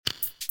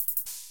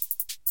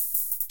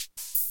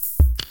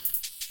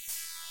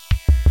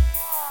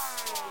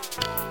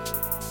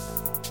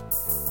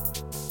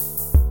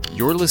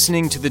You're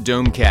listening to the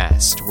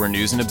Domecast, where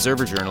News and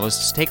Observer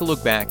journalists take a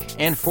look back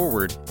and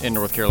forward in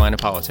North Carolina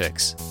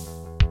politics.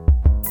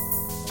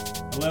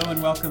 Hello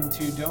and welcome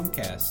to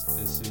Domecast.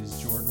 This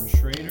is Jordan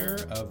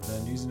Schrader of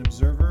the News and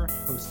Observer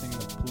hosting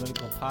the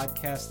political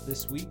podcast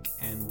this week,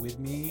 and with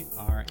me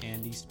are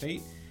Andy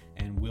Spate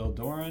and Will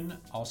Doran,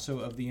 also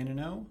of the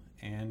NNO,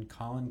 and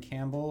Colin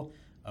Campbell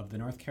of the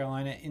North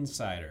Carolina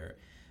Insider.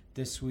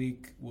 This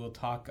week we'll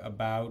talk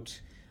about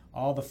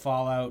all the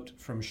fallout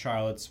from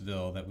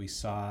Charlottesville that we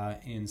saw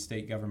in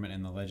state government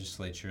and the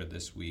legislature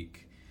this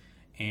week.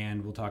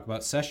 And we'll talk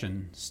about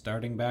session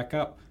starting back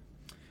up,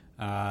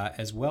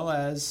 as well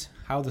as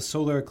how the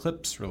solar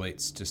eclipse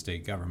relates to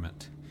state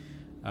government.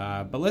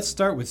 But let's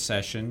start with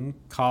session.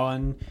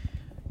 Colin,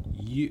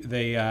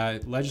 the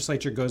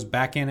legislature goes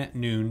back in at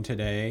noon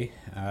today.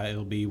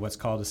 It'll be what's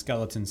called a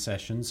skeleton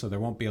session, so there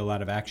won't be a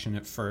lot of action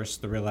at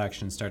first. The real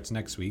action starts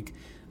next week.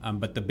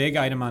 But the big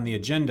item on the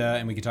agenda,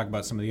 and we can talk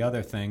about some of the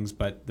other things,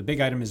 but the big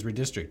item is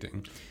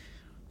redistricting.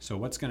 So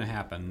what's going to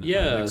happen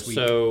next week?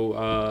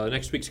 So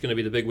next week's going to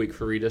be the big week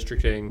for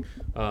redistricting.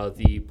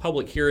 The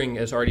public hearing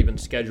has already been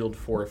scheduled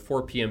for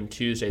 4 p.m.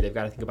 Tuesday. They've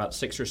got, I think, about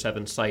 6 or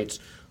 7 sites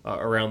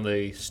around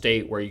the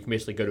state where you can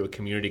basically go to a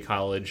community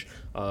college,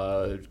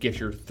 get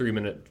your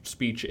 3-minute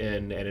speech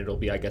in, and it'll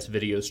be, I guess,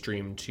 video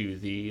streamed to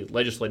the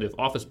legislative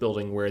office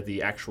building where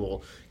the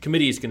actual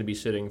committee is going to be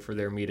sitting for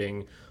their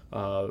meeting.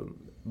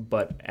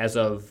 But as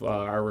of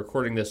our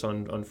recording this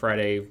on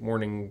Friday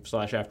morning /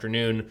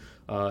 afternoon,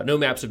 no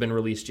maps have been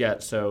released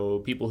yet, so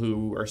people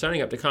who are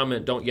signing up to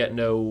comment don't yet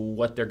know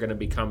what they're going to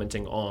be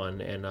commenting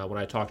on. And when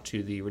I talked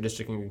to the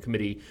redistricting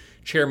committee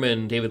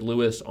chairman, David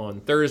Lewis, on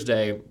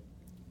Thursday,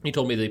 he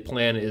told me the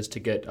plan is to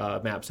get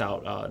maps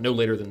out no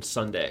later than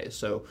Sunday.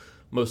 So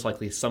most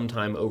likely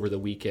sometime over the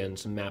weekend,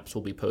 some maps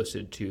will be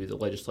posted to the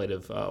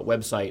legislative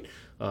website,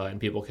 and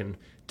people can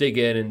dig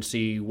in and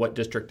see what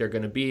district they're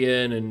going to be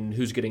in and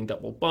who's getting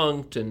double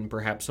bunked, and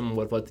perhaps some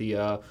of what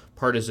the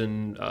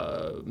partisan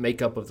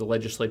makeup of the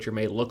legislature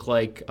may look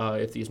like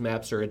if these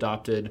maps are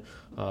adopted.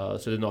 So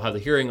then they'll have the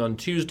hearing on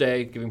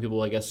Tuesday, giving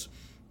people, I guess,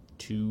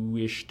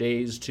 2-ish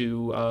days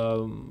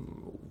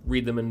to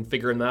read them and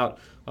figure them out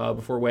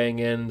before weighing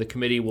in. The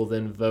committee will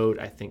then vote,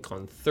 I think,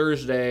 on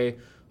Thursday.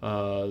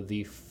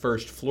 The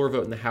first floor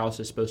vote in the House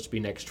is supposed to be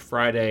next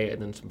Friday, and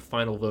then some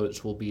final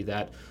votes will be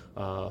that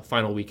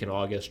final week in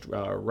August,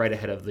 right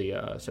ahead of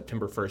the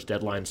September 1st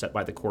deadline set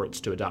by the courts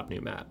to adopt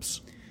new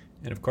maps.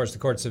 And of course, the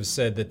courts have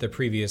said that the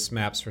previous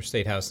maps for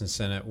State House and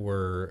Senate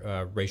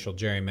were racial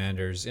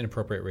gerrymanders,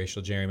 inappropriate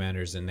racial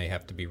gerrymanders, and they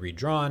have to be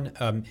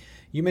redrawn.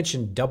 You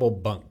mentioned double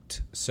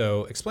bunked,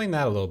 so explain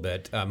that a little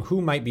bit.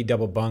 Who might be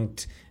double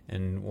bunked,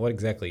 and what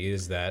exactly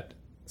is that?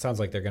 It sounds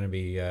like they're going to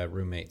be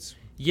roommates.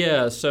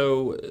 Yeah,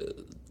 so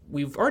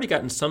we've already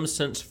gotten some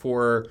sense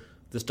for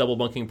this double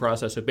bunking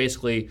process. So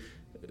basically,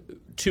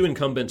 2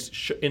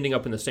 incumbents ending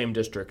up in the same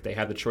district, they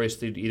have the choice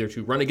to either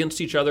to run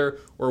against each other,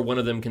 or one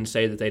of them can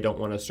say that they don't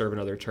want to serve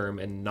another term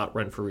and not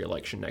run for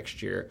re-election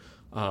next year.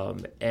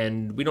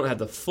 And we don't have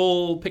the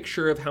full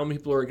picture of how many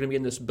people are going to be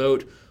in this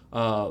boat,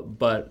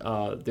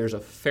 but there's a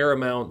fair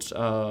amount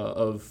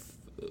of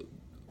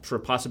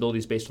sort of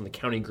possibilities based on the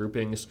county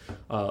groupings.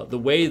 The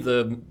way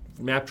the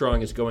map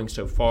drawing is going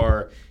so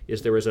far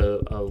is there was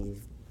a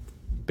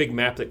big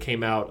map that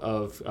came out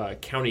of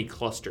county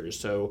clusters.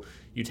 So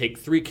you take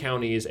 3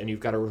 counties and you've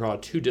got to draw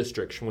 2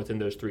 districts from within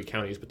those 3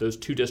 counties, but those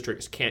 2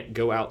 districts can't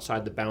go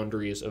outside the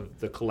boundaries of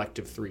the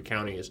collective 3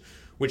 counties,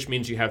 which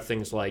means you have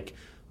things like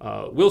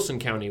Wilson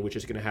County, which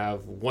is going to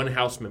have 1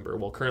 House member.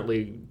 Well,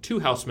 currently 2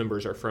 House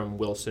members are from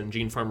Wilson,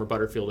 Jean Farmer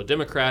Butterfield, a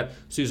Democrat,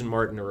 Susan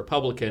Martin, a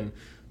Republican.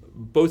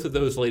 Both of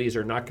those ladies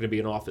are not going to be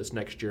in office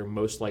next year,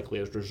 most likely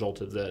as a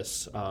result of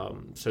this.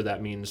 So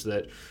that means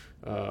that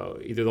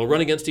either they'll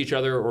run against each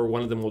other or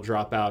one of them will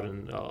drop out,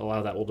 and a lot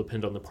of that will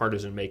depend on the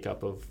partisan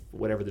makeup of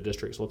whatever the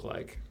districts look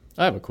like.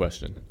 I have a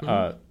question.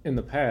 Mm-hmm. In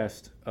the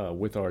past,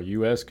 with our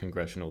U.S.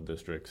 congressional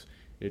districts,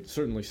 it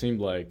certainly seemed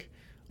like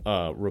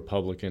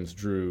Republicans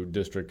drew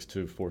districts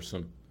to force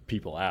some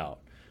people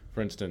out.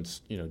 For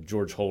instance,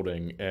 George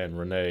Holding and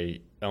Renee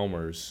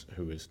Elmers,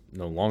 who is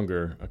no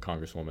longer a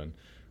congresswoman,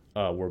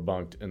 were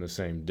bunked in the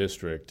same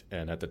district,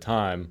 and at the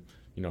time,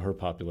 her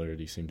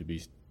popularity seemed to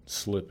be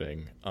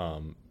slipping.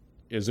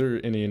 Is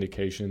there any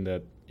indication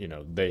that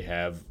they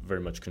have very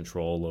much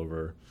control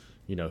over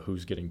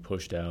who's getting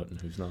pushed out and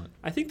who's not?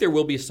 I think there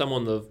will be some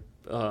on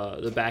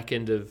the back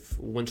end of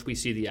once we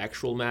see the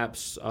actual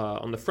maps.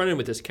 On the front end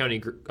with this county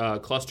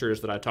clusters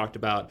that I talked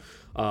about,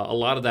 a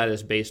lot of that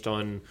is based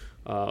on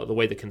the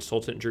way the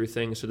consultant drew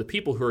things. So the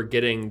people who are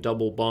getting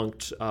double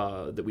bunked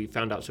that we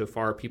found out so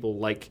far, people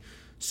like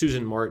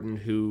Susan Martin,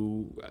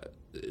 who,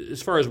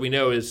 as far as we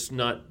know, has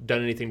not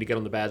done anything to get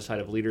on the bad side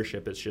of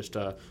leadership. It's just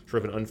sort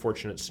of an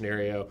unfortunate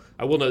scenario.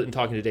 I will note, in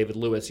talking to David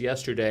Lewis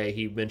yesterday,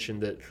 he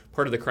mentioned that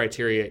part of the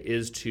criteria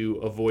is to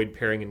avoid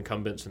pairing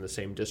incumbents in the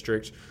same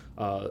district.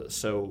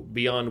 So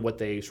beyond what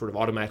they sort of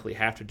automatically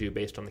have to do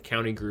based on the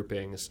county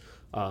groupings,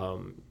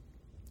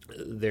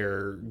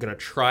 they're going to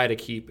try to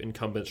keep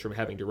incumbents from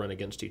having to run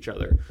against each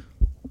other.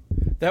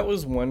 That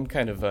was one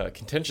kind of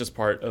contentious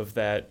part of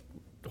that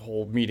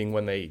whole meeting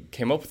when they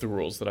came up with the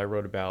rules that I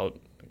wrote about,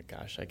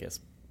 I guess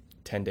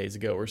 10 days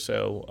ago or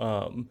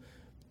so.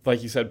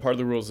 Like you said, part of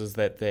the rules is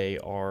that they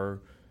are,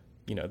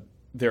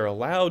 they're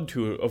allowed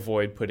to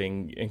avoid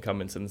putting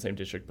incumbents in the same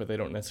district, but they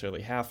don't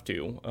necessarily have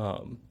to.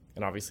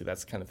 And obviously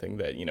that's the kind of thing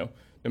that,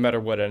 no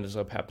matter what ends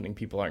up happening,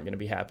 people aren't going to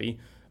be happy.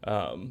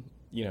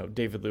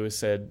 David Lewis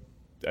said,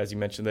 as you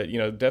mentioned,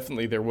 that,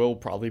 definitely there will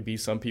probably be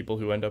some people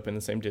who end up in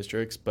the same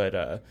districts,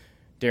 but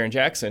Darren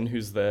Jackson,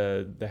 who's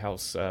the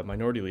House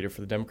minority leader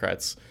for the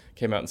Democrats,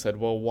 came out and said,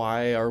 well,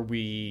 why are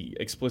we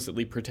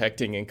explicitly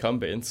protecting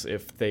incumbents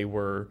if they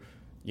were,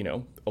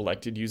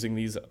 elected using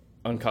these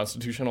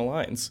unconstitutional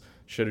lines?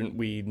 Shouldn't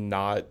we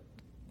not,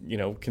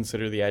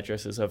 consider the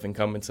addresses of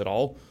incumbents at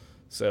all?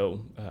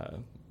 So,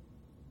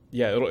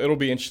 it'll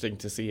be interesting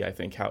to see, I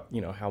think,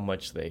 how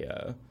much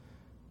they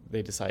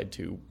decide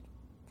to,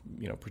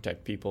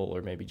 protect people,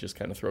 or maybe just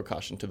kind of throw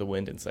caution to the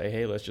wind and say,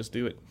 hey, let's just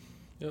do it.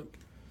 Yep.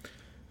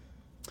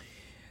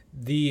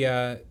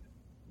 The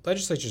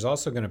legislature is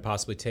also going to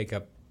possibly take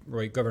up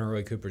Governor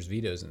Roy Cooper's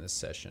vetoes in this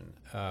session.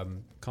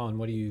 Colin,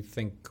 what do you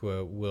think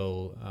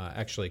will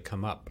actually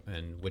come up,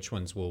 and which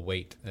ones will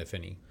wait, if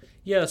any?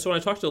 Yeah, so when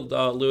I talked to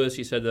Lewis,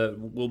 he said that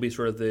will be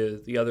sort of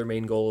the other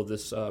main goal of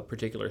this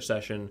particular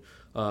session,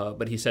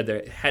 but he said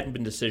there hadn't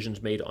been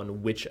decisions made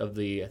on which of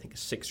the, I think,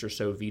 6 or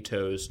so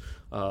vetoes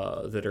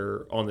that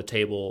are on the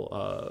table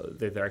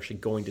they're actually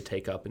going to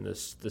take up in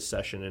this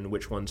session, and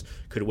which ones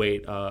could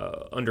wait.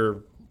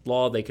 Under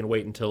law, they can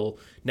wait until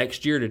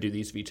next year to do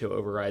these veto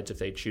overrides if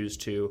they choose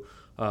to.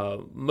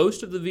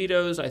 Most of the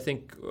vetoes, I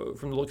think,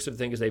 from the looks of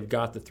things, they've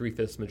got the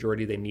 3/5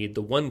 majority they need.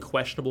 The one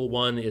questionable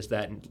one is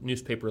that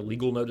newspaper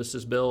legal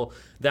notices bill.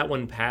 That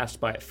one passed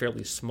by a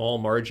fairly small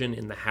margin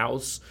in the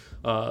House,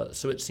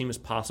 so it seems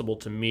possible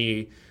to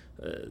me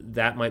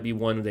that might be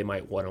one they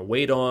might want to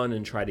wait on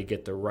and try to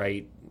get the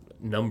right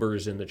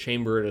numbers in the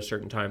chamber at a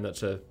certain time.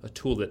 That's a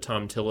tool that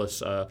Tom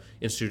Tillis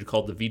instituted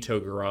called the Veto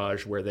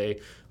Garage, where they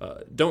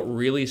don't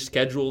really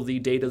schedule the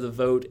date of the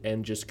vote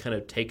and just kind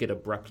of take it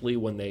abruptly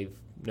when they've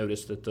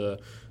noticed that the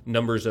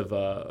numbers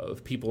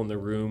of people in the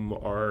room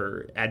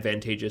are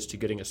advantageous to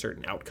getting a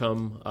certain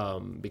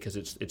outcome, because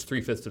it's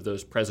 3/5 of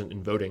those present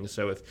in voting.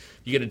 So if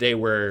you get a day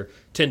where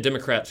 10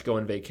 Democrats go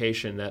on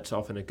vacation, that's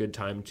often a good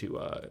time to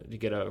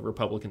get a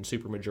Republican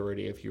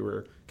supermajority if you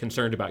were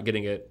concerned about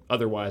getting it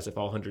otherwise if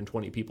all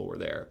 120 people were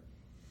there.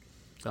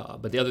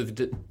 But the other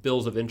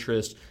bills of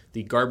interest,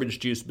 the garbage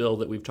juice bill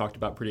that we've talked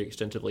about pretty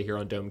extensively here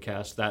on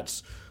Domecast,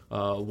 that's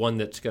one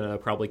that's going to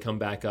probably come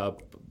back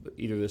up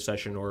either this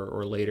session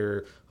or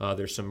later.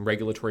 There's some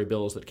regulatory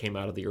bills that came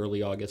out of the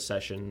early August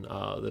session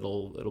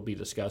it'll be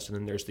discussed. And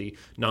then there's the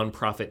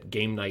nonprofit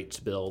game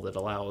nights bill that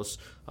allows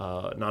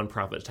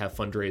nonprofits to have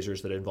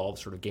fundraisers that involve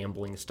sort of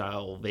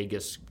gambling-style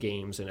Vegas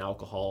games and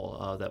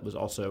alcohol. That was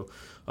also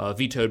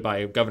vetoed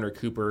by Governor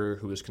Cooper,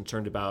 who was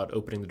concerned about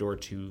opening the door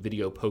to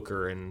video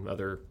poker and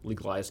other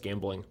legalized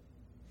gambling.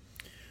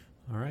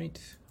 All right.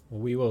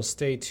 Well, we will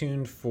stay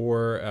tuned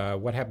for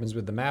what happens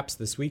with the maps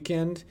this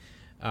weekend.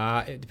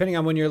 Depending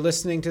on when you're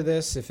listening to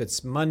this, if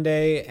it's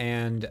Monday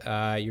and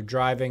you're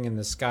driving and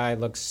the sky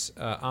looks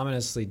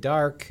ominously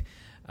dark,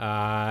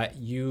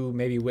 you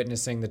may be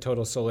witnessing the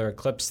total solar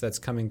eclipse that's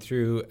coming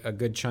through a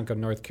good chunk of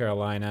North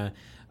Carolina.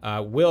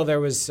 Will,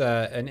 there was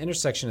an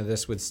intersection of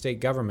this with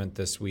state government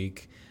this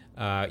week.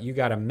 You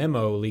got a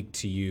memo leaked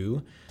to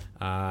you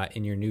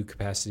in your new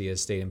capacity as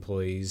state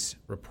employees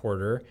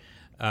reporter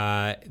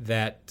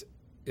that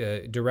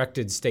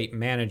directed state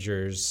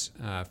managers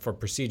for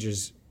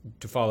procedures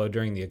to follow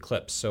during the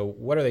eclipse. So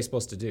what are they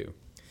supposed to do?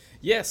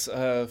 Yes.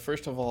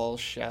 First of all,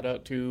 shout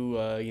out to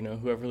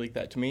whoever leaked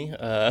that to me.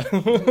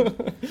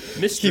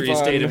 Mystery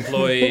state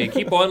employee.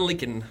 Keep on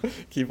leaking.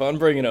 Keep on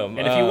bringing them.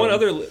 And if you want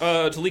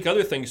to leak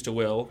other things to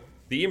Will,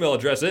 the email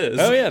address is...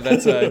 Oh, yeah.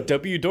 That's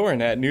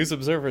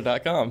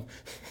wdoran@newsobserver.com.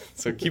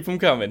 So keep them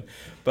coming.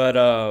 But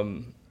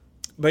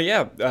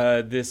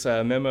yeah, this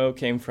memo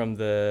came from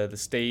the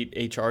state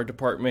HR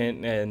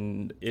department,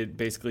 and it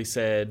basically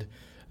said...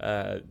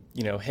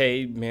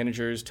 hey,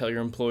 managers, tell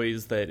your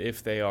employees that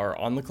if they are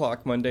on the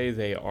clock Monday,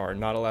 they are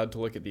not allowed to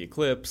look at the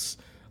eclipse.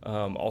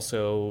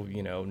 Also,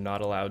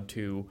 not allowed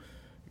to,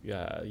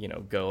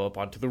 go up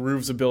onto the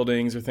roofs of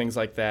buildings or things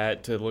like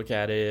that to look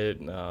at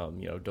it.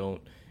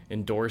 Don't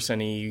endorse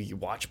any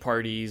watch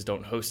parties,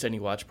 don't host any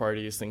watch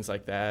parties, things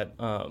like that.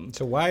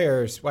 So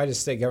why does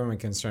state government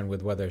concerned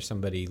with whether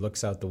somebody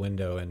looks out the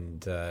window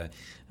and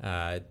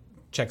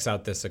checks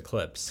out this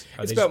eclipse?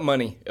 It's about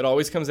money. It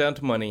always comes down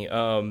to money.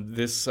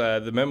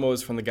 The memo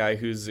is from the guy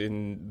who's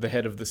in the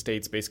head of the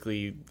state's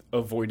basically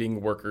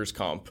avoiding workers'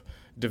 comp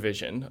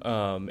division,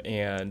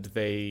 and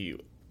they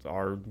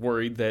are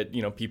worried that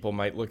people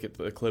might look at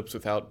the eclipse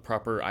without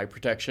proper eye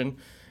protection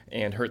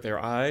and hurt their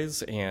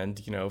eyes,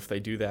 and if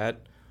they do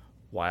that,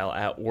 while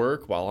at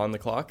work, while on the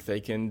clock, they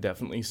can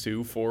definitely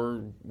sue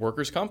for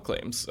workers' comp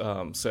claims.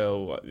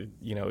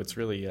 It's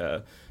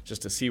really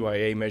just a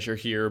CYA measure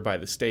here by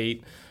the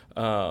state.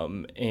 I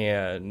don't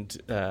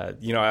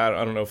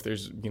know if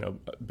there's,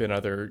 been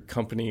other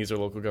companies or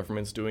local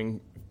governments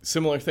doing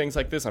similar things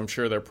like this. I'm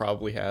sure there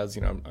probably has.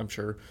 I'm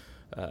sure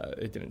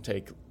it didn't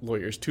take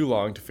lawyers too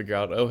long to figure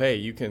out, oh, hey,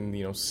 you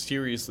can,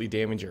 seriously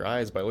damage your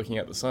eyes by looking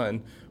at the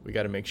sun. We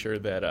got to make sure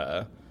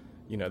that,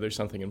 there's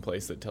something in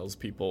place that tells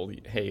people,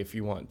 hey, if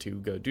you want to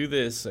go do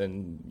this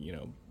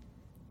and,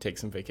 take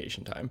some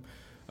vacation time.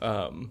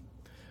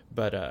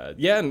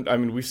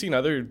 We've seen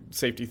other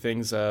safety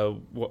things.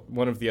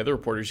 One of the other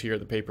reporters here at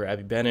the paper,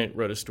 Abby Bennett,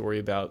 wrote a story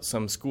about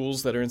some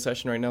schools that are in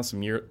session right now.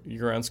 Some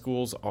year-round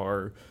schools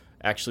are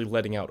actually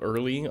letting out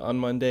early on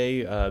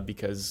Monday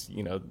because,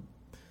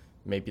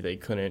 maybe they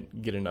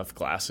couldn't get enough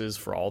classes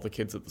for all the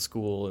kids at the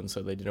school, and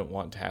so they didn't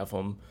want to have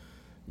them,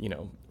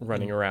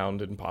 running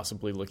around and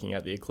possibly looking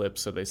at the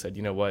eclipse. So they said,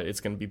 you know what, it's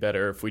going to be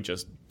better if we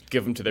just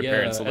give them to their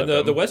parents. And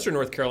the western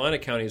North Carolina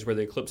counties where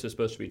the eclipse is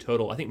supposed to be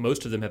total, I think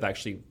most of them have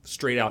actually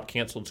straight out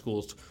canceled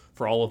schools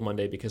for all of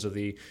Monday because of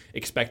the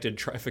expected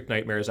traffic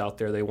nightmares out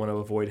there. They want to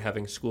avoid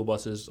having school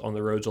buses on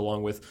the roads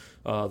along with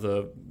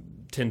the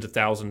tens of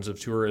thousands of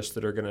tourists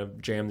that are going to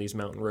jam these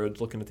mountain roads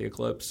looking at the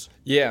eclipse.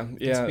 Yeah.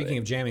 And speaking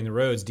of jamming the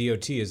roads,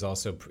 DOT is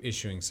also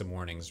issuing some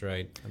warnings,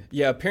 right?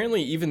 Yeah,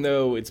 apparently even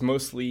though it's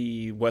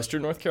mostly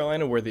western North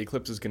Carolina where the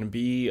eclipse is going to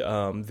be,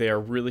 they are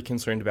really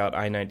concerned about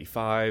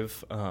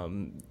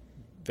I-95.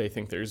 They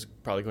think there's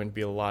probably going to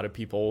be a lot of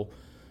people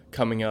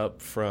coming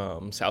up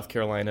from South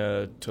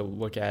Carolina to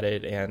look at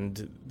it,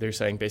 and they're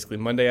saying basically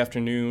Monday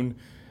afternoon,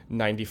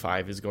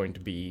 95 is going to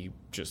be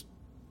just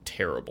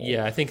terrible.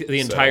 Yeah, I think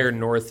the entire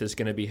north is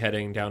going to be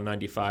heading down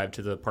 95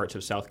 to the parts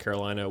of South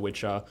Carolina,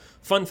 which,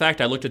 fun fact,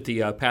 I looked at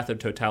the path of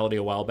totality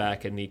a while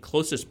back, and the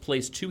closest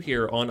place to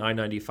here on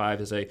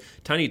I-95 is a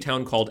tiny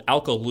town called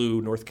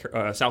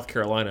Alkaloo, South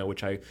Carolina,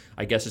 which I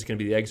guess is going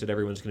to be the exit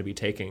everyone's going to be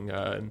taking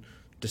and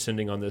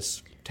descending on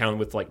this town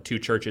with like 2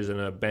 churches and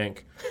a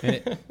bank.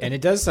 And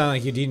it does sound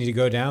like you do need to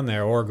go down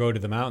there or go to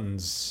the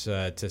mountains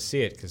to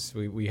see it, because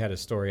we had a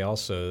story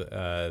also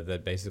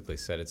that basically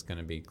said it's going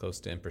to be close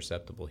to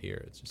imperceptible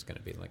here. It's just going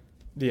to be like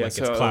it's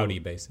cloudy,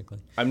 basically.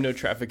 I'm no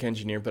traffic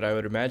engineer, but I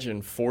would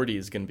imagine 40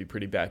 is going to be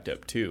pretty backed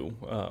up too,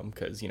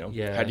 because,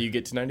 how do you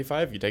get to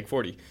 95? You take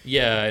 40.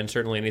 Yeah, and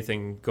certainly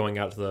anything going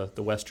out to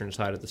the western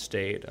side of the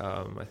state,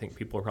 I think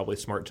people are probably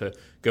smart to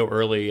go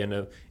early.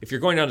 And if you're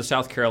going down to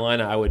South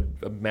Carolina, I would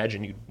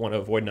imagine you'd want to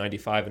avoid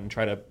 95 and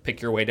try to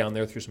pick your way down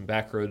there through some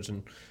back roads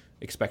and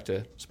expect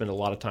to spend a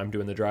lot of time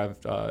doing the drive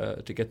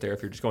to get there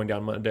if you're just going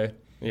down Monday.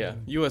 Yeah,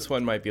 US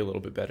 1 might be a little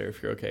bit better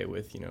if you're okay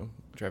with,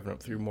 driving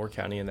up through Moore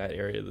County in that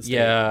area of the state.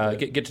 Yeah,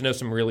 get to know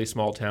some really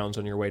small towns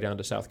on your way down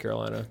to South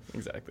Carolina.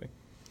 Exactly.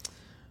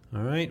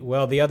 All right.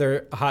 Well, the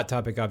other hot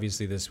topic,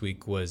 obviously, this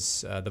week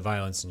was the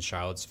violence in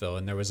Charlottesville.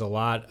 And there was a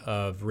lot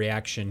of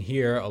reaction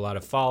here, a lot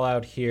of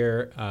fallout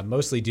here,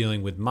 mostly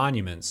dealing with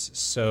monuments.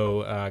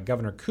 So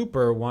Governor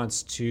Cooper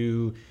wants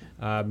to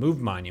move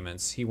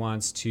monuments. He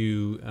wants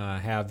to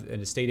have an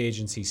estate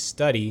agency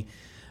study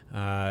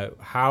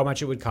how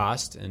much it would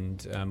cost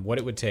and what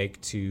it would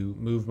take to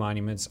move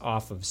monuments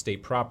off of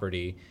state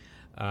property.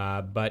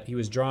 But he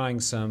was drawing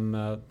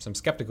some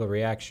skeptical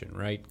reaction,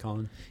 right,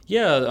 Colin?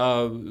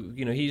 Yeah,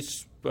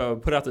 he's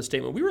put out this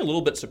statement. We were a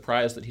little bit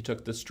surprised that he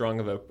took this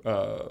strong of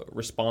a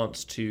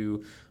response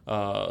to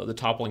the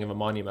toppling of a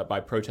monument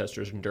by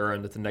protesters in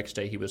Durham, that the next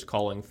day he was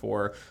calling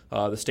for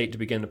the state to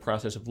begin the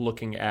process of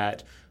looking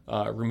at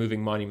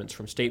removing monuments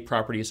from state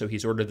property. So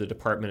he's ordered the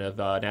Department of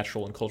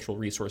Natural and Cultural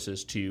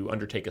Resources to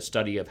undertake a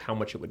study of how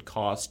much it would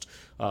cost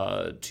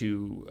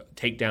to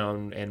take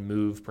down and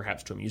move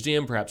perhaps to a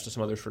museum, perhaps to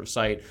some other sort of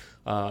site,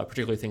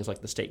 particularly things like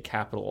the state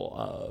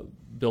capitol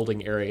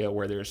building area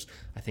where there's,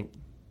 I think,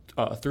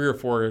 3 or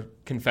 4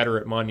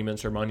 Confederate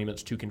monuments or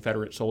monuments to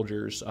Confederate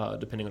soldiers,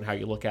 depending on how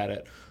you look at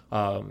it.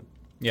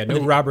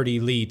 No Robert E.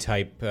 Lee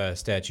type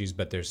statues,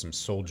 but there's some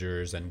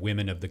soldiers and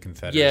women of the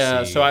Confederacy.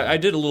 Yeah, so I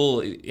did a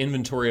little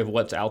inventory of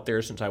what's out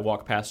there since I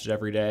walk past it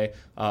every day.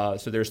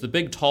 So there's the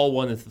big tall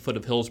one at the foot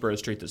of Hillsborough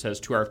Street that says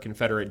 "To Our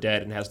Confederate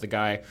Dead" and has the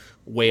guy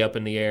way up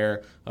in the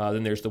air.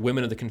 Then there's the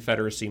Women of the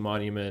Confederacy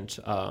monument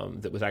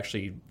that was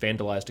actually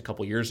vandalized a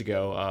couple years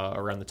ago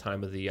around the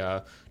time of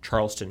the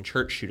Charleston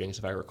church shootings,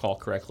 if I recall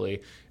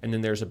correctly. And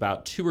then there's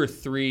about 2 or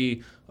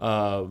 3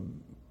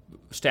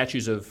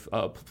 statues of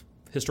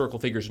historical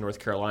figures in North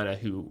Carolina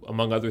who,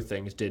 among other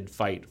things, did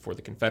fight for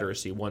the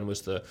Confederacy. One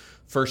was the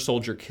first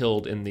soldier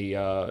killed in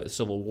the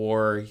Civil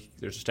War.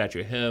 There's a statue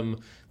of him.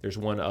 There's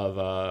one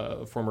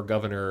of former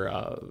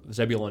Governor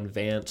Zebulon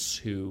Vance,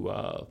 who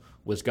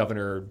was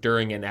governor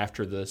during and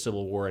after the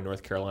Civil War in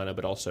North Carolina,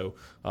 but also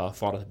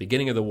fought at the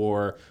beginning of the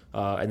war.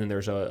 And then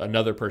there's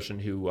another person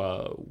who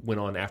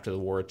went on after the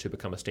war to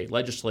become a state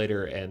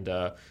legislator and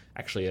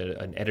actually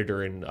an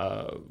editor and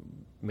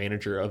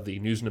manager of the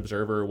News and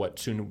Observer, what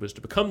soon was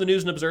to become the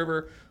News and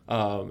Observer,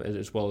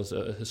 as well as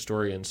a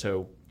historian.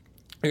 So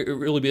it would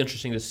really be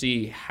interesting to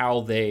see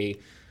how they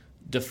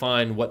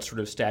define what sort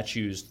of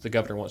statues the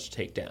governor wants to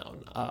take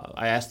down.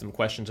 I asked them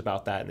questions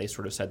about that, and they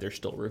sort of said they're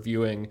still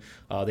reviewing.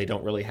 They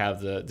don't really have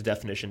the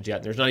definitions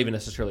yet. There's not even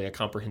necessarily a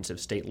comprehensive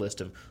state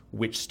list of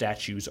which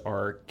statues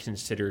are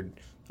considered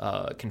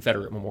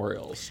Confederate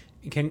memorials.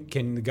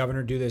 Can the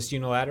governor do this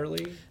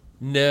unilaterally?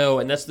 No,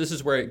 and this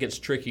is where it gets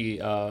tricky.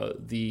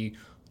 The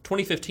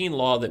 2015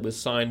 law that was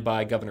signed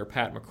by Governor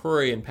Pat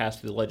McCrory and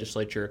passed through the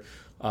legislature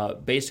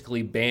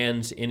basically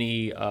bans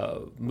any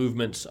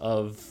movements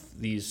of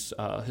these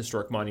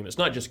historic monuments,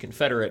 not just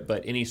Confederate,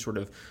 but any sort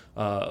of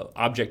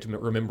object of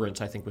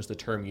remembrance, I think was the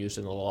term used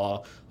in the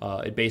law.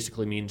 It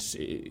basically means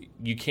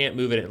you can't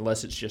move it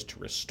unless it's just to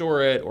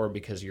restore it or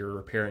because you're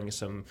repairing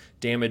some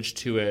damage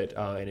to it.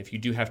 And if you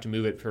do have to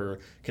move it for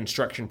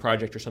construction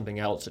project or something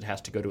else, it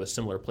has to go to a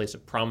similar place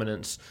of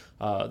prominence.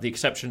 The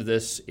exception to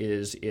this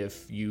is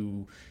if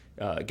you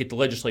get the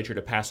legislature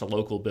to pass a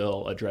local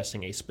bill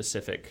addressing a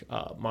specific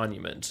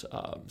monument.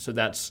 So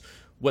that's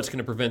what's going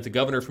to prevent the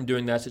governor from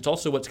doing that. It's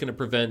also what's going to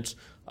prevent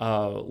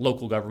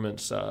local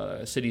governments,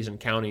 cities and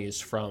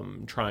counties,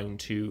 from trying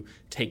to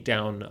take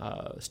down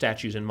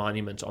statues and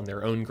monuments on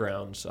their own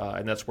grounds.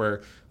 And that's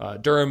where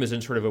Durham is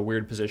in sort of a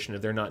weird position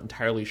if they're not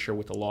entirely sure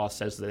what the law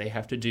says that they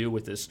have to do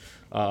with this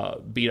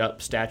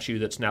beat-up statue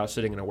that's now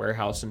sitting in a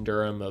warehouse in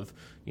Durham of,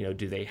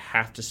 do they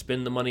have to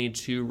spend the money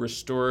to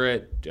restore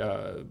it?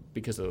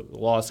 Because the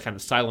law is kind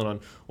of silent on,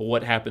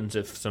 what happens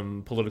if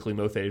some politically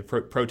motivated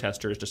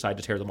protesters decide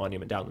to tear the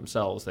monument down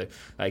themselves? They,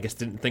 I guess,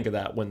 didn't think of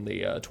that when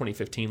the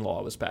 2015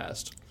 law was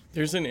passed.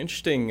 There's an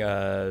interesting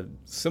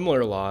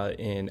similar law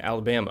in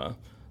Alabama,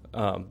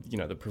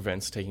 that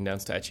prevents taking down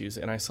statues.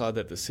 And I saw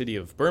that the city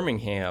of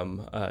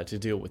Birmingham, to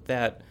deal with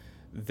that,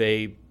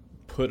 they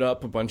put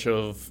up a bunch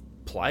of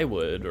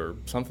plywood or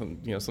something,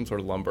 some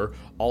sort of lumber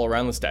all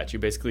around the statue,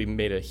 basically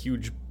made a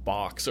huge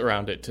box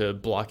around it to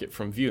block it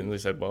from view. And they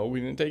said, well, we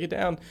didn't take it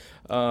down.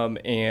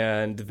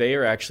 And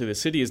the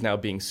city is now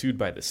being sued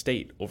by the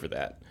state over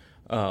that.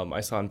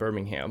 I saw in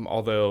Birmingham,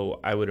 although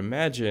I would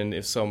imagine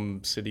if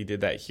some city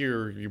did that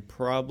here, you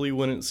probably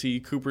wouldn't see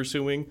Cooper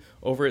suing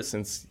over it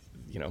since,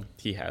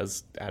 he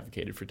has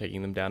advocated for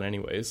taking them down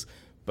anyways.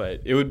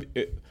 But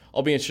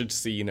I'll be interested to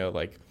see,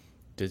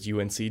 does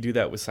UNC do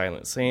that with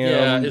Silent Sam?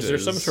 Yeah, is there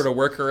some sort of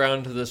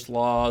workaround to this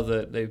law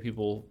that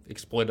people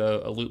exploit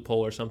a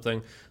loophole or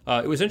something?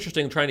 It was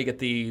interesting trying to get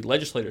the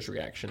legislators'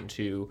 reaction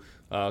to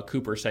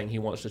Cooper saying he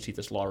wants to see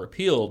this law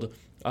repealed.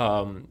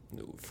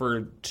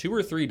 For 2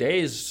 or 3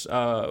 days,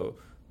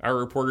 our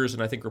reporters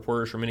and I think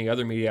reporters from many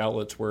other media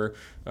outlets were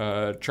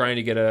trying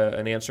to get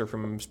an answer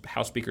from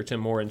House Speaker Tim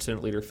Moore and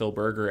Senate Leader Phil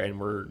Berger, and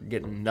we're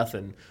getting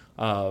nothing.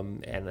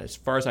 And as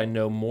far as I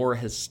know, Moore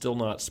has still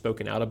not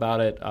spoken out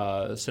about it.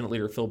 Senate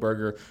Leader Phil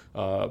Berger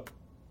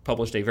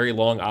published a very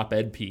long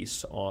op-ed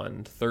piece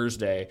on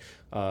Thursday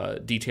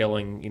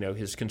detailing,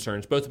 his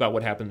concerns both about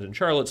what happened in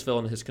Charlottesville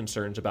and his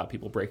concerns about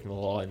people breaking the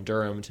law in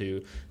Durham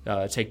to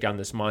take down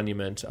this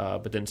monument,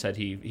 but then said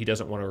he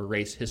doesn't want to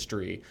erase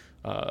history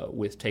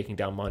with taking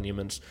down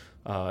monuments,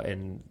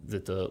 and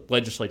that the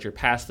legislature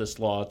passed this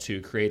law to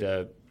create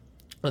a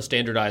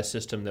standardized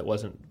system that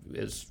wasn't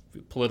as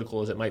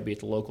political as it might be at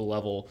the local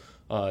level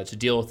to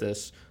deal with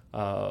this.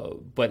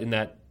 But in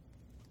that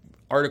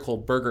article,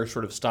 Berger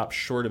sort of stopped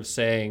short of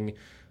saying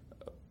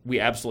we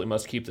absolutely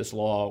must keep this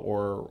law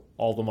or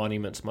all the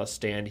monuments must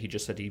stand. He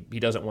just said he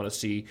doesn't want to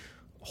see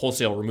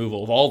wholesale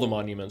removal of all the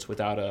monuments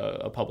without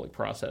a public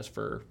process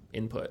for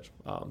input.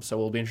 So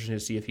it'll be interesting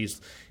to see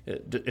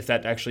if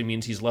that actually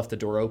means he's left the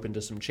door open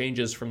to some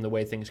changes from the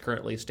way things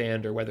currently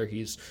stand, or whether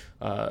he's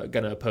going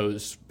to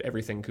oppose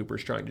everything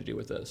Cooper's trying to do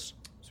with this.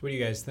 So what do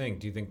you guys think?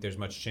 Do you think there's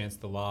much chance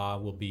the law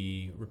will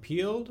be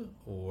repealed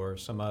or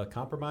some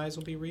compromise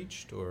will be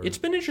reached? Or it's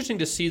been interesting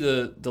to see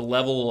the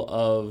level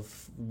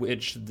of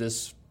which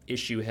this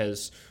issue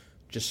has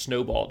just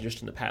snowballed just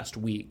in the past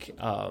week.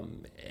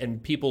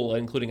 And people,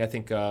 including I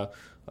think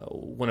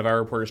one of our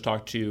reporters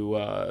talked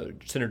to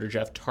Senator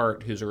Jeff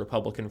Tart, who's a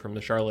Republican from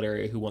the Charlotte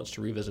area who wants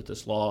to revisit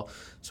this law.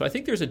 So I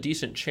think there's a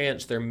decent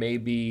chance there may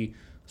be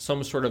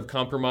some sort of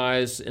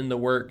compromise in the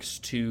works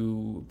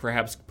to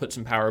perhaps put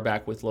some power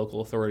back with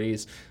local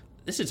authorities.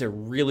 This is a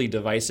really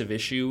divisive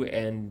issue,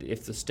 and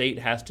if the state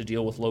has to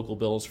deal with local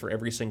bills for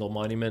every single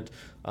monument,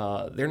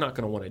 they're not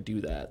going to want to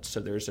do that. So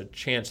there's a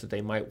chance that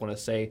they might want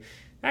to say,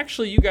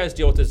 actually, you guys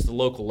deal with this at the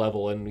local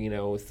level, and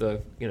if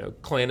the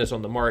Klan is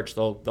on the march,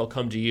 they'll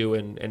come to you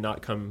and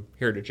not come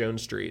here to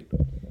Jones Street.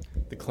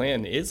 The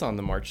Klan is on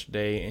the march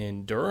today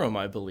in Durham,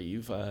 I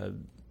believe.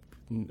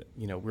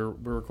 We're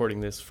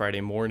recording this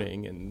Friday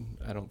morning, and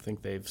I don't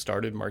think they've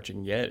started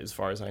marching yet, as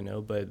far as I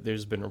know. But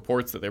there's been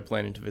reports that they're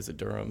planning to visit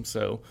Durham.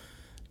 So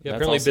yeah,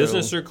 apparently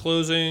businesses are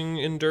closing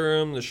in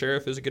Durham. The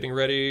sheriff is getting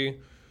ready,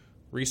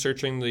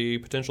 researching the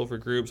potential for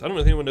groups. I don't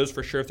know if anyone knows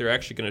for sure if they're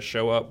actually going to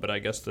show up, but I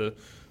guess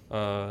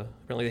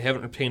apparently they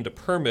haven't obtained a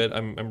permit.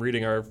 I'm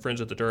reading our friends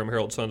at the Durham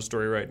Herald-Sun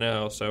story right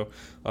now. So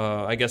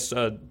I guess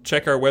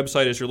check our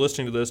website as you're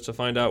listening to this to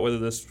find out whether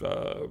this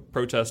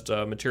protest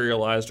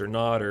materialized or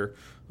not, or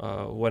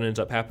what ends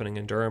up happening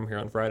in Durham here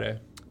on Friday.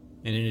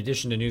 And in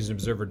addition to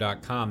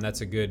newsandobserver.com,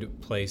 that's a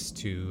good place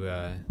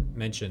to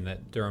mention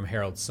that Durham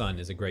Herald Sun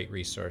is a great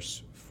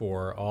resource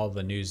for all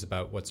the news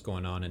about what's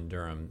going on in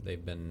Durham.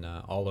 They've been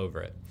all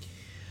over it.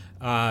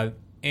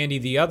 Andy,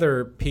 the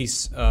other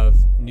piece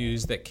of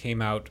news that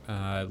came out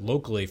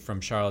locally from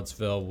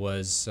Charlottesville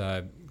was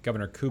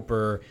Governor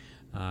Cooper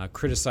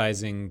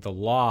criticizing the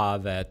law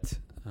that,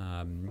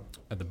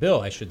 the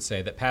bill, I should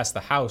say, that passed the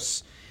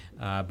House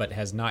but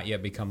has not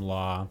yet become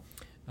law,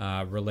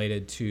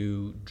 related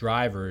to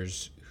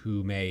drivers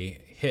who may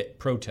hit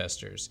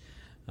protesters.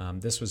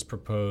 This was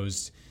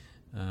proposed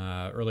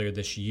earlier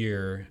this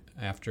year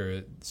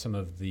after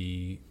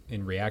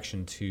in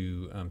reaction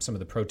to some of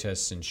the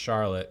protests in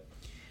Charlotte,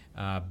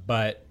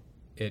 but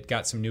it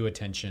got some new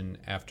attention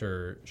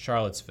after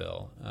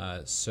Charlottesville.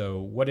 So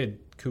what did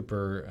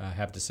Cooper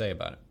have to say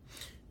about it?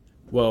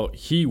 Well,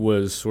 he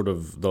was sort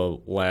of the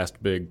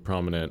last big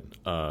prominent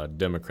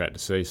Democrat to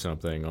say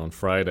something. On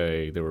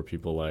Friday, there were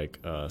people like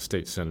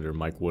State Senator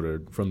Mike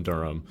Woodard from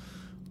Durham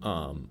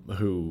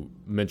who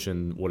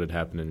mentioned what had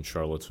happened in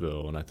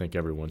Charlottesville, and I think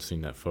everyone's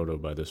seen that photo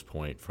by this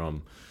point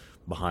from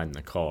behind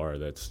the car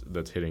that's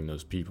hitting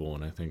those people,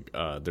 and I think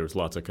there's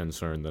lots of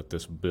concern that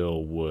this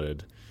bill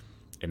would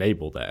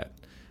enable that.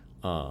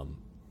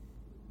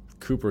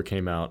 Cooper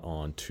came out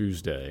on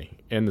Tuesday,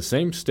 and the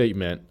same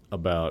statement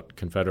about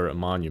Confederate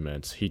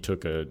monuments, he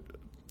took a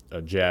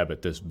jab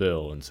at this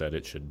bill and said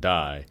it should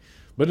die.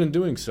 But in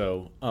doing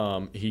so,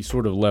 he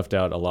sort of left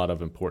out a lot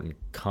of important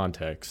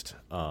context.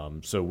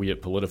 So we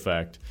at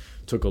PolitiFact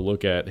took a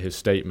look at his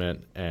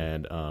statement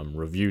and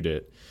reviewed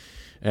it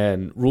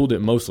and ruled it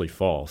mostly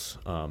false.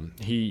 And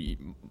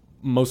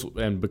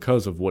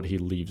because of what he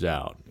leaves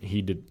out,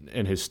 he did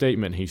in his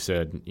statement. He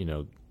said,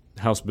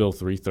 House Bill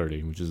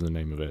 330, which is the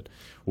name of it,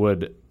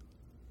 would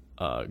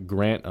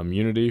grant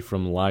immunity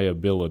from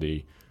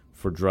liability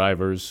for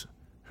drivers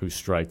who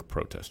strike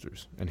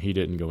protesters. And he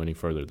didn't go any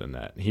further than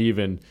that. He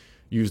even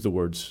used the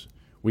words,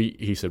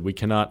 he said, we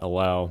cannot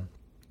allow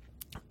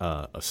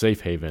a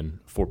safe haven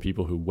for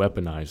people who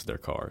weaponize their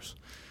cars.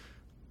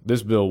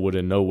 This bill would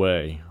in no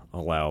way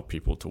allow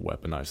people to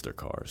weaponize their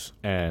cars.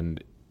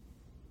 And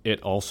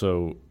it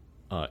also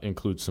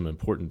includes some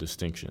important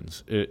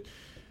distinctions.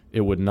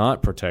 It would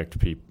not protect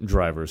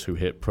drivers who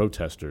hit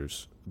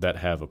protesters that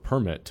have a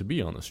permit to be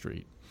on the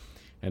street,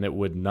 and it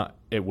would not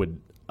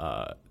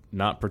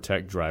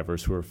protect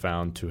drivers who are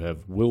found to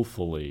have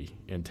willfully,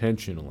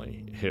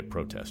 intentionally hit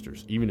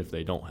protesters, even if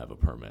they don't have a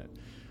permit.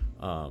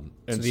 So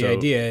the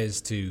idea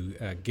is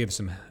to give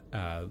some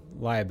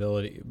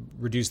liability,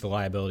 reduce the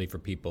liability for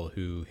people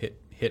who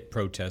hit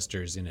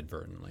protesters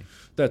inadvertently.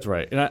 That's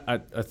right. And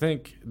I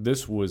think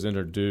this was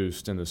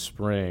introduced in the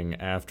spring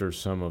after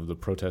some of the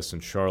protests in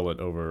Charlotte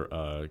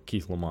over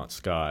Keith Lamont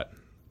Scott,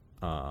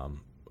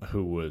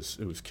 who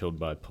was killed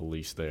by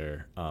police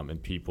there,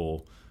 and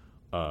people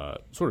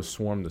sort of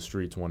swarmed the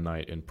streets one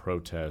night in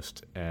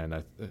protest.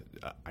 And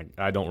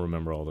I don't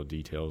remember all the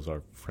details.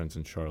 Our friends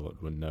in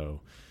Charlotte would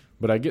know.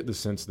 But I get the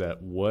sense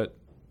that what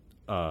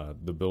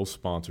the bill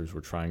sponsors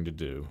were trying to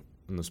do,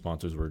 and the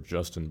sponsors were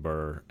Justin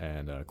Burr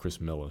and Chris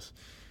Millis,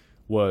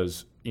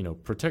 was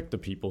protect the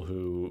people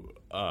who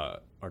are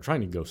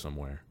trying to go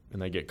somewhere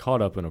and they get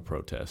caught up in a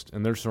protest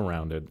and they're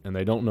surrounded and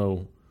they don't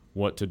know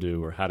what to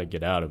do or how to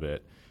get out of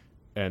it,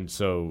 and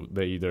so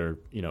they either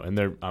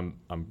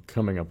I'm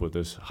coming up with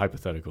this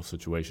hypothetical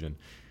situation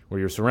where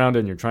you're surrounded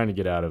and you're trying to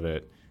get out of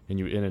it, and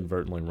you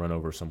inadvertently run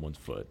over someone's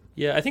foot.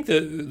 Yeah, I think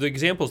the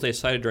examples they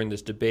cited during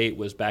this debate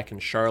was back in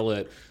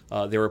Charlotte.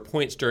 There were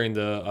points during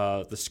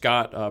the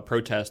Scott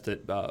protest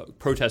that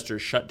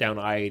protesters shut down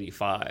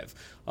I-85.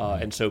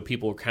 And so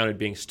people were counted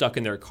being stuck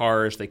in their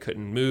cars. They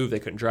couldn't move. They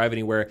couldn't drive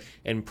anywhere.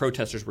 And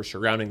protesters were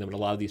surrounding them. And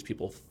a lot of these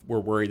people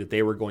were worried that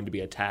they were going to be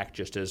attacked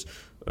just as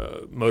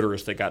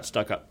motorists that got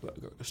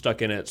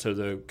stuck in it. So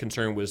the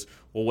concern was,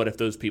 well, what if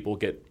those people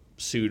get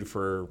sued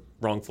for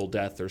wrongful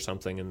death or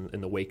something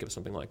in the wake of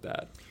something like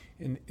that?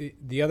 And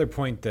the other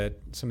point that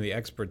some of the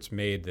experts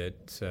made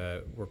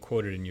that were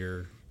quoted in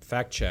your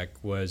fact check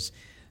was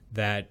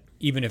that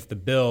even if the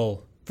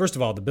bill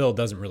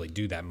doesn't really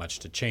do that much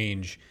to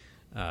change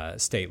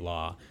state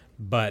law,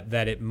 but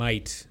that it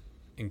might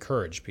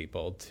encourage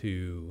people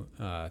to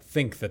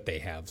think that they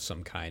have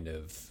some kind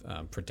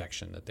of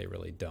protection that they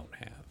really don't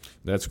have.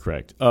 That's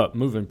correct.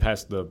 Moving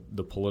past the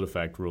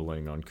PolitiFact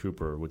ruling on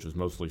Cooper, which was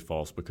mostly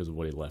false because of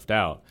what he left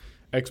out,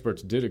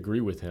 experts did agree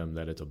with him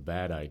that it's a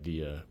bad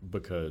idea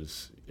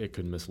because it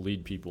could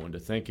mislead people into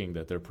thinking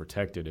that they're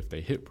protected if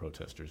they hit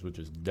protesters, which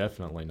is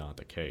definitely not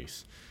the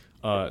case.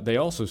 They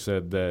also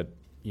said that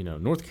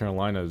North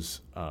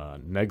Carolina's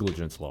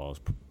negligence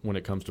laws when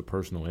it comes to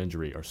personal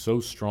injury are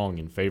so strong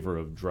in favor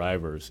of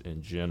drivers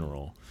in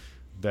general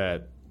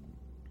that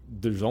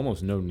there's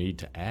almost no need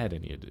to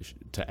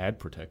add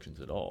protections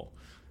at all.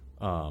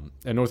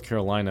 And North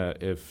Carolina,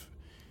 if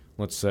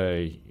let's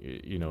say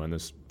in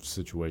this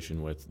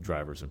situation with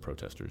drivers and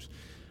protesters,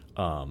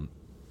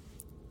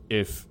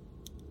 if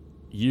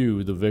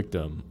you, the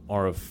victim,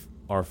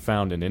 are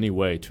found in any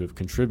way to have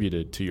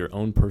contributed to your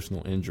own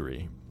personal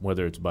injury,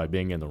 whether it's by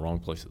being in the wrong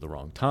place at the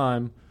wrong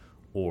time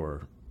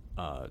or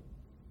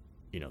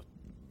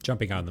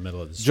jumping out in the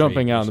middle of the street.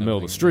 Jumping out in the middle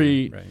of the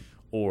street, right.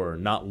 or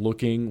not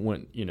looking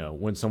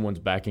when someone's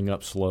backing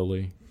up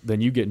slowly,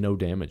 then you get no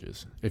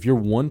damages. If you're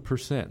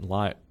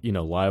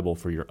 1% liable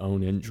for your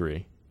own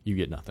injury, you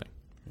get nothing.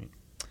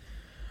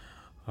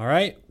 All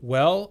right.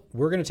 Well,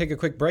 we're going to take a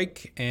quick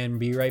break and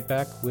be right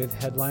back with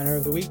Headliner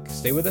of the Week.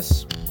 Stay with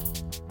us.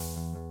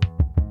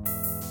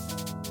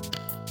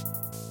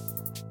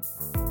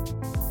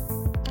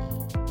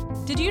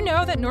 Did you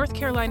know that North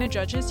Carolina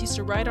judges used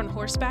to ride on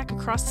horseback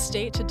across the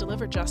state to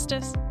deliver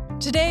justice?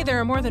 Today, there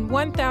are more than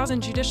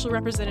 1,000 judicial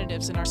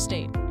representatives in our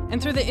state.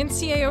 And through the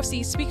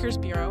NCAOC Speakers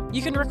Bureau,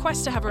 you can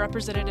request to have a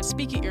representative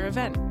speak at your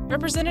event.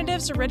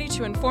 Representatives are ready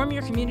to inform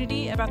your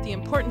community about the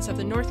importance of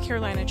the North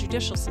Carolina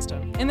judicial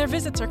system, and their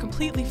visits are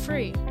completely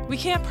free. We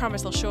can't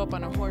promise they'll show up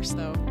on a horse,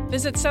 though.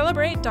 Visit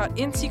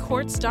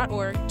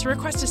celebrate.nccourts.org to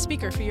request a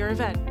speaker for your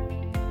event.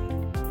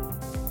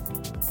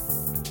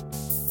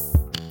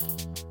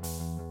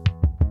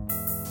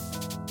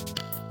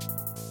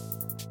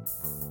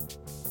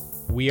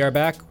 We are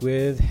back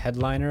with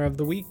Headliner of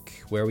the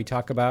Week, where we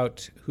talk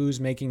about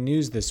who's making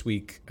news this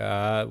week.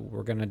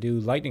 We're going to do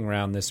lightning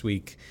round this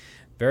week.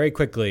 Very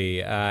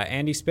quickly,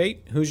 Andy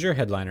Spate, who's your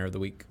Headliner of the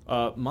Week?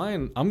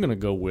 Mine, I'm going to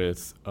go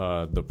with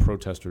the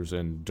protesters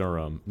in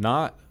Durham,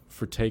 not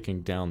for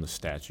taking down the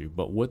statue,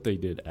 but what they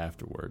did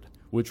afterward,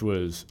 which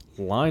was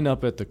line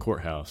up at the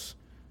courthouse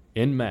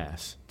en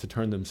masse to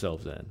turn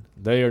themselves in.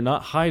 They are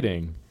not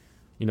hiding.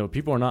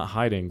 People are not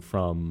hiding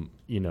from,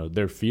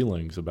 their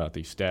feelings about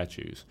these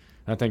statues.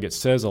 And I think it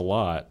says a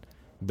lot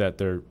that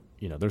they're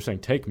saying,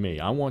 take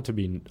me. I want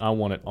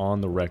it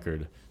on the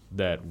record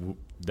that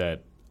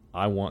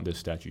I want this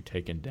statue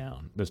taken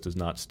down. This is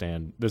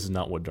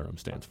not what Durham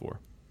stands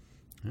for.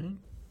 All right.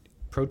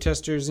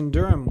 Protesters in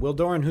Durham. Will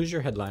Doran, who's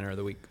your Headliner of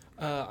the Week?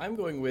 I'm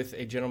going with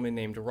a gentleman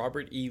named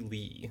Robert E.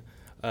 Lee.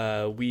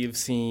 We've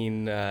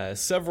seen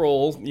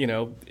several,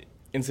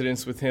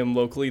 incidents with him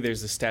locally.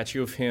 There's a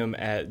statue of him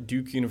at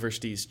Duke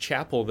University's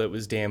chapel that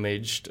was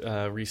damaged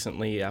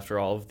recently after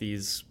all of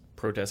these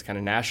protests kind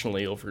of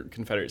nationally over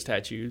Confederate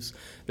statues.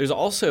 There's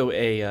also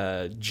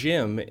a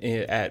gym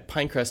at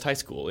Pinecrest High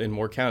School in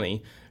Moore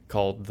County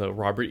called the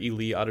Robert E.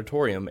 Lee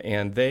Auditorium,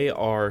 and they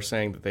are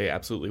saying that they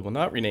absolutely will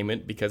not rename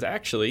it because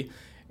actually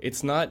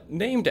it's not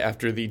named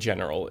after the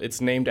general.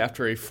 It's named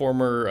after a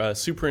former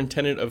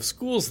superintendent of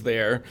schools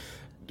there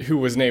who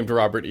was named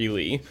Robert E.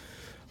 Lee.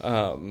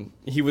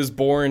 He was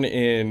born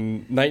in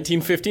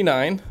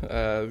 1959,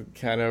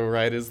 kind of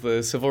right as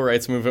the civil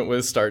rights movement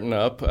was starting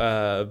up.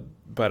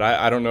 But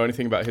I don't know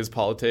anything about his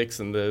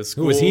politics and the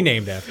school. Who was he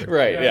named after?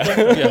 Right,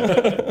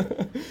 yeah.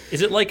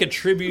 Is it like a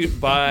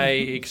tribute by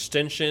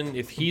extension?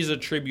 If he's a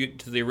tribute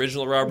to the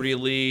original Robert E.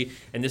 Lee,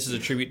 and this is a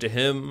tribute to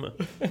him?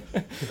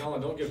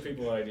 Colin, don't give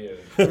people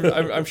ideas.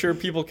 I'm sure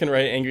people can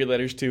write angry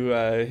letters to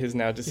his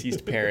now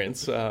deceased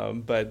parents.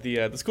 But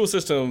the school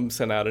system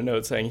sent out a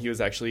note saying he was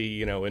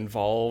actually,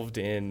 involved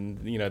in,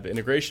 the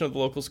integration of the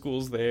local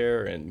schools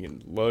there.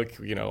 And look,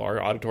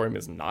 our auditorium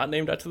is not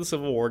named after the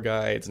Civil War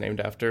guy. It's named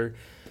after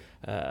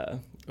a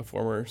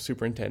former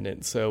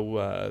superintendent.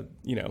 So,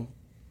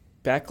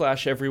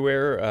 backlash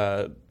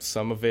everywhere.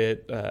 Some of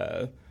it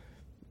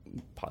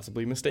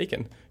possibly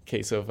mistaken.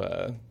 Case of,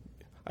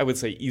 I would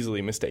say,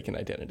 easily mistaken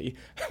identity.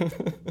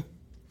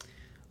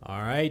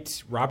 All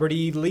right. Robert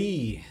E.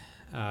 Lee.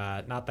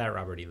 Not that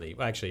Robert E. Lee.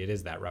 Well, actually, it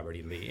is that Robert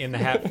E. Lee. In the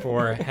hat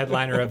for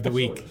Headliner of the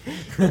Week.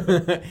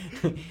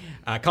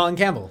 Colin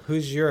Campbell,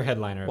 who's your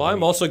Headliner of the Week? Well,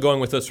 I'm also going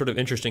with a sort of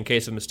interesting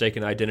case of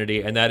mistaken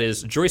identity, and that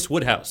is Joyce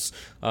Woodhouse,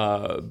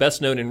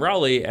 best known in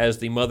Raleigh as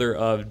the mother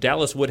of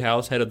Dallas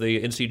Woodhouse, head of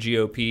the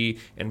NCGOP,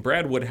 and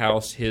Brad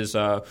Woodhouse, his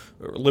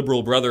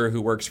liberal brother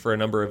who works for a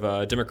number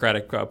of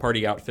Democratic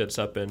Party outfits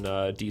up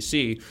in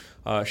D.C.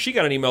 She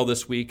got an email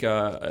this week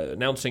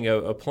announcing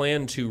a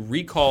plan to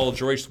recall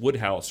Joyce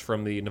Woodhouse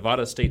from the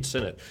Nevada State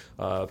Senate.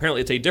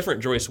 Apparently, it's a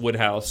different Joyce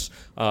Woodhouse,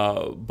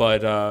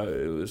 but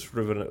it was sort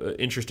of an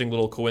interesting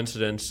little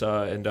coincidence.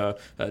 And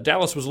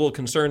Dallas was a little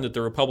concerned that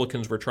the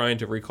Republicans were trying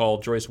to recall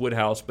Joyce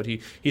Woodhouse, but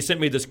he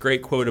sent me this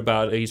great quote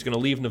about he's going to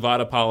leave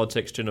Nevada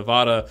politics to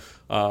Nevada,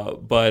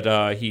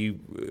 but he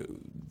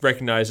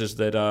recognizes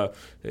that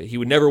he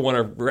would never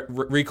want to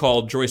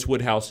recall Joyce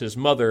Woodhouse, his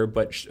mother,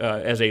 but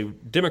as a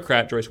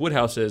Democrat, Joyce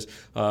Woodhouse is,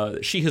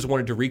 she has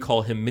wanted to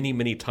recall him many,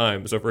 many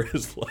times over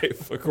his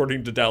life,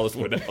 according to Dallas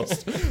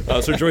Woodhouse.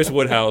 So Joyce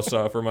Woodhouse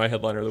for my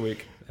Headliner of the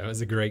Week. That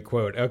was a great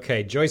quote.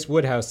 Okay, Joyce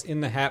Woodhouse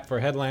in the hat for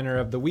Headliner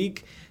of the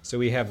Week. So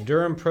we have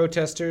Durham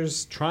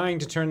protesters trying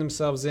to turn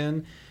themselves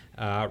in,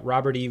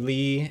 Robert E.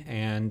 Lee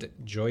and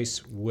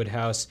Joyce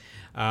Woodhouse.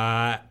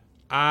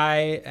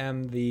 I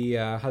am the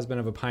husband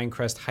of a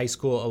Pinecrest High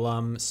School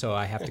alum, so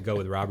I have to go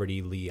with Robert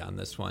E. Lee on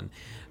this one.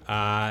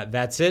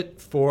 That's it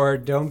for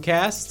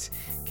Domecast.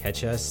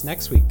 Catch us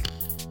next week.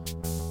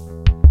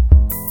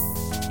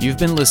 You've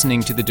been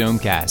listening to the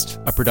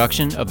Domecast, a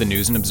production of the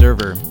News and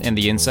Observer and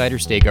the Insider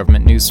State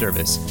Government News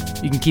Service.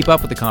 You can keep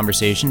up with the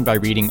conversation by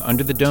reading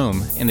Under the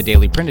Dome in the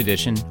daily print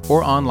edition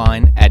or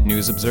online at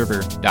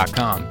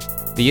newsobserver.com.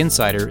 The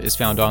Insider is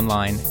found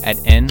online at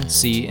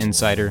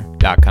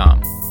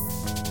ncinsider.com.